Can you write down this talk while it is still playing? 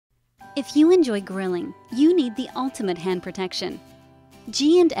If you enjoy grilling, you need the ultimate hand protection.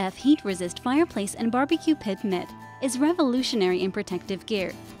 G&F HeatRESIST Fireplace and Barbecue Pit Mitt is revolutionary in protective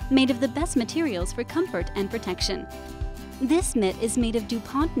gear, made of the best materials for comfort and protection. This mitt is made of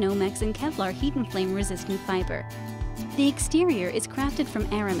DuPont Nomex and Kevlar heat and flame resistant fiber. The exterior is crafted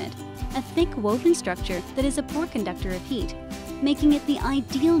from aramid, a thick woven structure that is a poor conductor of heat, making it the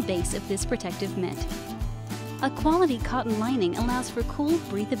ideal base of this protective mitt. A quality cotton lining allows for cool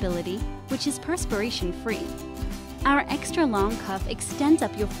breathability, which is perspiration-free. Our extra long cuff extends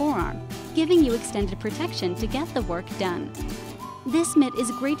up your forearm, giving you extended protection to get the work done. This mitt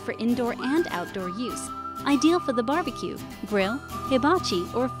is great for indoor and outdoor use, ideal for the barbecue, grill, hibachi,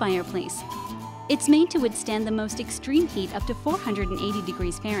 or fireplace. It's made to withstand the most extreme heat up to 480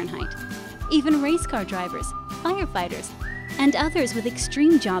 degrees Fahrenheit. Even race car drivers, firefighters, and others with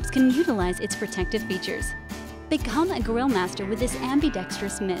extreme jobs can utilize its protective features. Become a grill master with this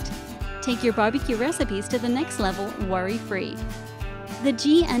ambidextrous mitt. Take your barbecue recipes to the next level worry-free. The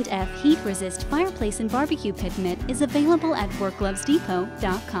G&F HeatRESIST Fireplace and Barbecue Pit Mitt is available at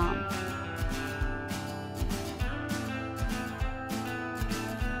workglovesdepot.com.